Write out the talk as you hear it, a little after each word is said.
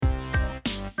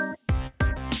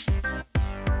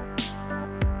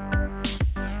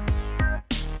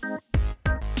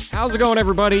How's it going,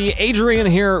 everybody? Adrian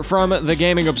here from The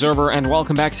Gaming Observer, and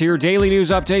welcome back to your daily news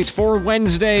updates for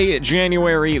Wednesday,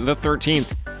 January the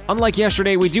 13th. Unlike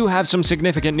yesterday, we do have some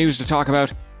significant news to talk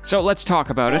about, so let's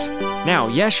talk about it. Now,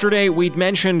 yesterday we'd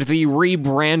mentioned the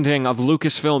rebranding of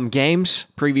Lucasfilm Games,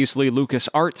 previously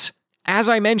LucasArts. As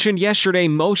I mentioned yesterday,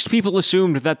 most people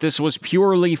assumed that this was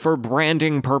purely for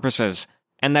branding purposes,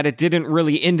 and that it didn't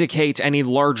really indicate any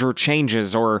larger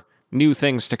changes or new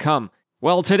things to come.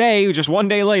 Well, today, just one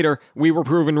day later, we were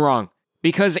proven wrong.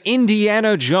 Because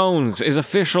Indiana Jones is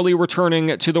officially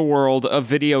returning to the world of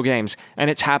video games, and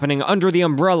it's happening under the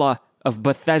umbrella of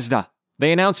Bethesda.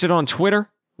 They announced it on Twitter,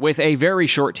 with a very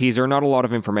short teaser, not a lot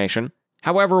of information.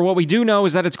 However, what we do know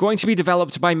is that it's going to be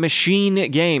developed by Machine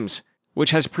Games,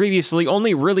 which has previously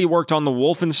only really worked on the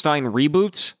Wolfenstein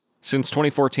reboots since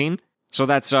 2014. So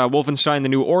that's Wolfenstein The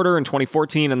New Order in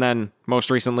 2014, and then,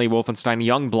 most recently, Wolfenstein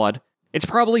Youngblood. It's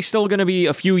probably still going to be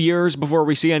a few years before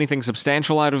we see anything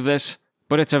substantial out of this,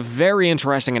 but it's a very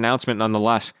interesting announcement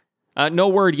nonetheless. No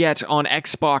word yet on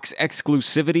Xbox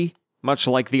exclusivity, much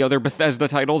like the other Bethesda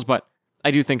titles, but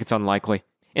I do think it's unlikely.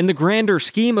 In the grander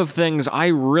scheme of things, I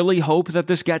really hope that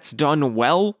this gets done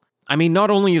well. I mean, not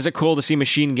only is it cool to see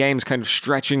Machine Games kind of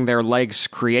stretching their legs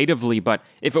creatively, but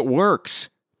if it works,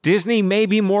 Disney may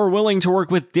be more willing to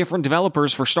work with different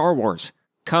developers for Star Wars,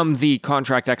 come the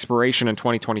contract expiration in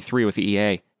 2023 with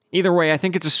EA. Either way, I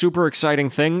think it's a super exciting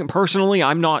thing. Personally,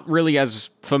 I'm not really as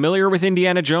familiar with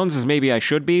Indiana Jones as maybe I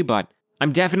should be, but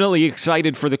I'm definitely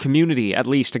excited for the community, at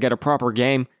least, to get a proper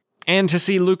game, and to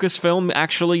see Lucasfilm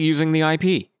actually using the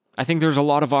IP. I think there's a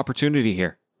lot of opportunity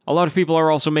here. A lot of people are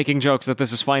also making jokes that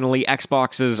this is finally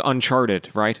Xbox's Uncharted,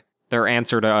 right? Their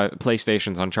answer to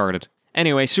PlayStation's Uncharted.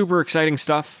 Anyway, super exciting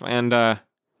stuff, and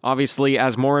obviously,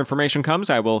 as more information comes,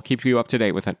 I will keep you up to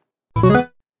date with it.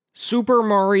 Super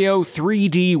Mario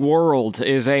 3D World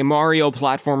is a Mario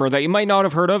platformer that you might not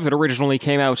have heard of. It originally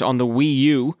came out on the Wii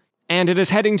U, and it is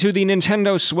heading to the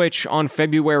Nintendo Switch on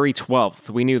February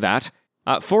 12th. We knew that.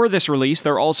 For this release,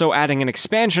 they're also adding an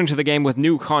expansion to the game with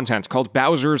new content called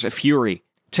Bowser's Fury.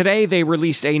 Today, they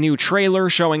released a new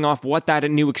trailer showing off what that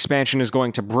new expansion is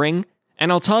going to bring,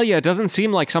 and I'll tell you, it doesn't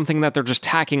seem like something that they're just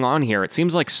tacking on here. It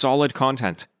seems like solid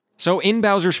content. So in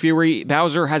Bowser's Fury,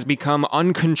 Bowser has become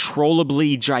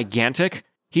uncontrollably gigantic.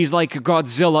 He's like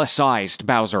Godzilla-sized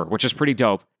Bowser, which is pretty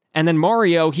dope. And then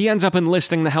Mario, he ends up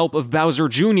enlisting the help of Bowser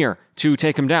Jr. to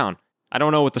take him down. I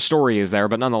don't know what the story is there,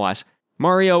 but nonetheless.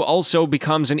 Mario also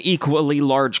becomes an equally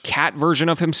large cat version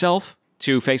of himself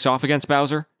to face off against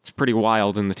Bowser. It's pretty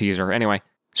wild in the teaser. Anyway,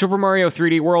 Super Mario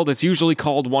 3D World, it's usually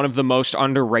called one of the most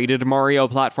underrated Mario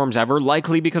platforms ever,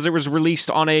 likely because it was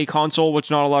released on a console which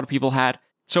not a lot of people had.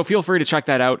 So feel free to check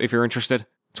that out if you're interested.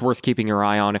 It's worth keeping your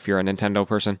eye on if you're a Nintendo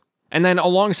person. And then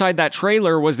alongside that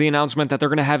trailer was the announcement that they're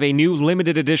going to have a new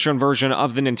limited edition version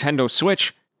of the Nintendo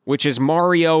Switch, which is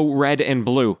Mario Red and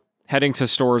Blue, heading to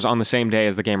stores on the same day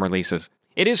as the game releases.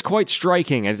 It is quite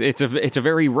striking. It's a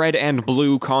very red and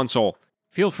blue console.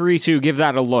 Feel free to give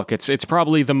that a look. It's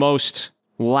probably the most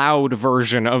loud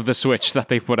version of the Switch that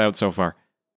they've put out so far.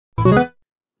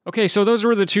 Okay, so those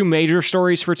were the two major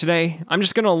stories for today. I'm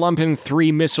just going to lump in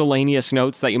three miscellaneous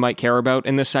notes that you might care about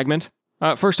in this segment.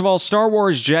 First of all, Star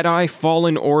Wars Jedi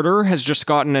Fallen Order has just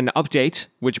gotten an update,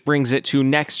 which brings it to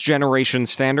next-generation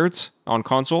standards on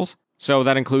consoles. So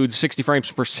that includes 60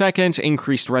 frames per second,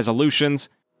 increased resolutions.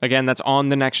 Again, that's on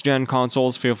the next-gen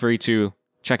consoles. Feel free to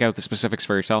check out the specifics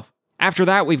for yourself. After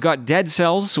that, we've got Dead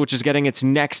Cells, which is getting its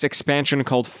next expansion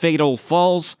called Fatal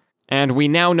Falls. And we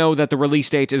now know that the release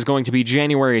date is going to be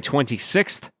January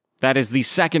 26th. That is the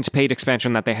second paid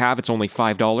expansion that they have. It's only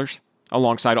 $5,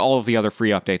 alongside all of the other free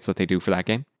updates that they do for that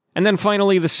game. And then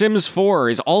finally, The Sims 4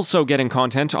 is also getting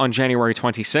content on January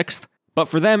 26th. But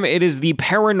for them, it is the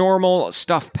Paranormal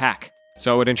Stuff Pack.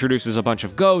 So it introduces a bunch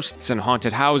of ghosts and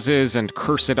haunted houses and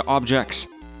cursed objects.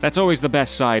 That's always the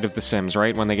best side of The Sims,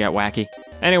 right? When they get wacky.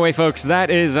 Anyway, folks,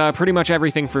 that is pretty much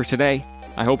everything for today.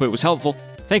 I hope it was helpful.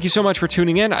 Thank you so much for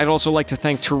tuning in. I'd also like to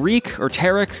thank Tariq or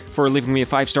Tarek for leaving me a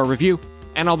 5-star review,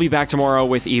 and I'll be back tomorrow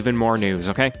with even more news,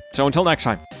 okay? So until next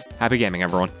time, happy gaming,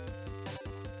 everyone.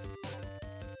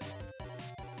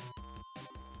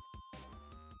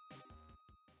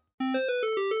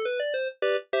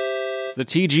 It's the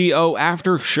TGO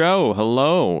After-Show.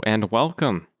 Hello, and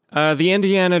welcome. The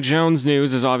Indiana Jones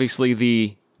news is obviously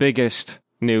the biggest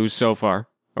news so far,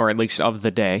 or at least of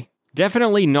the day.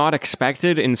 Definitely not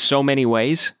expected in so many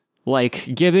ways.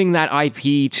 Like, giving that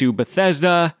IP to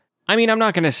Bethesda, I mean, I'm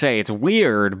not gonna say it's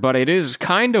weird, but it is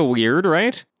kinda weird,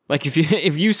 right? Like,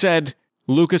 if you said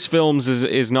Lucasfilms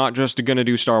is not just gonna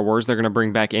do Star Wars, they're gonna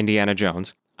bring back Indiana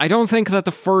Jones, I don't think that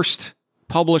the first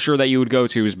publisher that you would go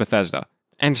to is Bethesda.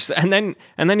 And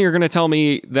then you're going to tell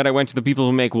me that I went to the people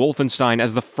who make Wolfenstein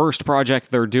as the first project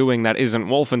they're doing that isn't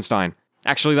Wolfenstein.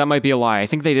 Actually, that might be a lie. I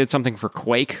think they did something for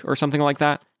Quake or something like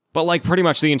that. But like pretty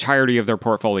much the entirety of their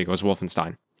portfolio is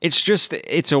Wolfenstein.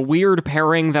 It's a weird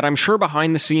pairing that I'm sure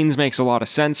behind the scenes makes a lot of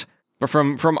sense. But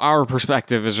from our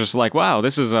perspective, it's just like, wow,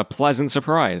 this is a pleasant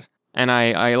surprise. And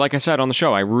I like I said on the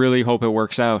show, I really hope it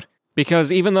works out.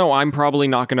 Because even though I'm probably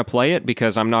not going to play it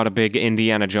because I'm not a big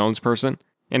Indiana Jones person,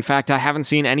 in fact, I haven't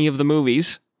seen any of the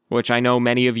movies, which I know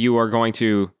many of you are going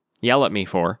to yell at me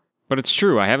for. But it's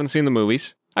true, I haven't seen the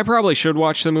movies. I probably should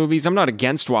watch the movies. I'm not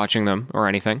against watching them or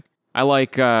anything. I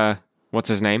like, what's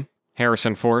his name?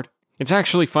 Harrison Ford. It's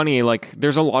actually funny, like,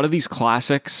 there's a lot of these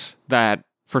classics that,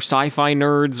 for sci-fi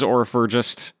nerds or for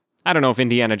just, I don't know if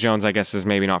Indiana Jones, I guess, is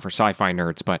maybe not for sci-fi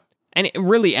nerds, but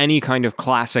really any kind of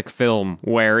classic film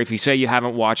where if you say you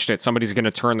haven't watched it, somebody's going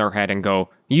to turn their head and go,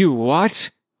 "You what?"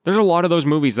 There's a lot of those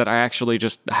movies that I actually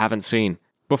just haven't seen.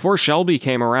 Before Shelby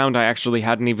came around, I actually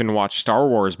hadn't even watched Star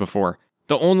Wars before.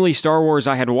 The only Star Wars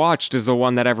I had watched is the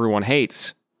one that everyone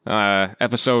hates.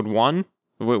 Episode 1,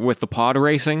 with the pod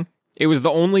racing. It was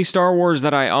the only Star Wars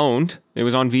that I owned. It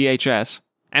was on VHS.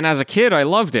 And as a kid, I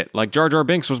loved it. Like, Jar Jar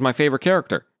Binks was my favorite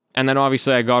character. And then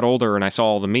obviously I got older and I saw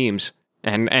all the memes.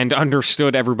 And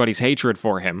understood everybody's hatred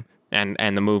for him. And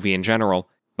the movie in general.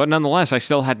 But nonetheless, I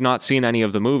still had not seen any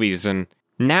of the movies. And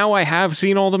now I have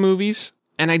seen all the movies.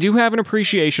 And I do have an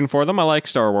appreciation for them. I like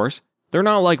Star Wars. They're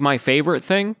not like my favorite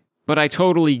thing. But I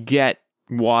totally get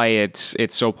why it's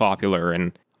so popular.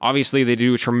 And obviously they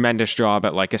do a tremendous job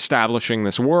at like establishing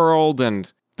this world.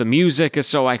 And the music is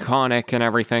so iconic and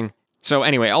everything. So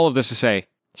anyway, all of this to say,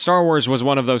 Star Wars was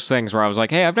one of those things where I was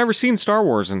like, hey, I've never seen Star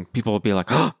Wars. And people would be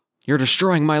like, oh, you're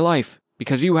destroying my life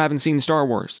because you haven't seen Star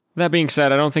Wars. That being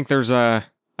said, I don't think the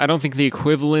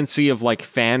equivalency of like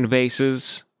fan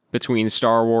bases between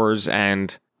Star Wars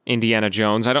and Indiana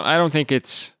Jones, I don't think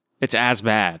it's as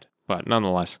bad, but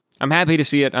nonetheless, I'm happy to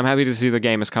see it. I'm happy to see the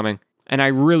game is coming, and I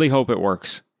really hope it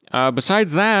works.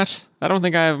 Besides that, I don't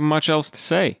think I have much else to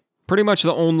say. Pretty much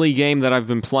the only game that I've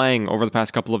been playing over the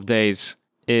past couple of days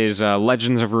is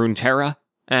Legends of Runeterra,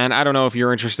 and I don't know if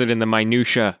you're interested in the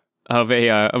minutia of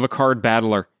a card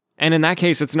battler. And in that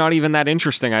case, it's not even that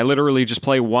interesting. I literally just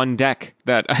play one deck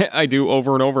that I do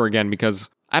over and over again because,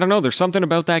 I don't know, there's something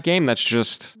about that game that's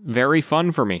just very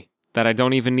fun for me that I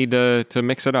don't even need to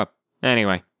mix it up.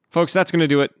 Anyway, folks, that's going to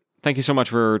do it. Thank you so much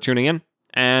for tuning in,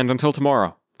 and until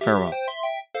tomorrow, farewell.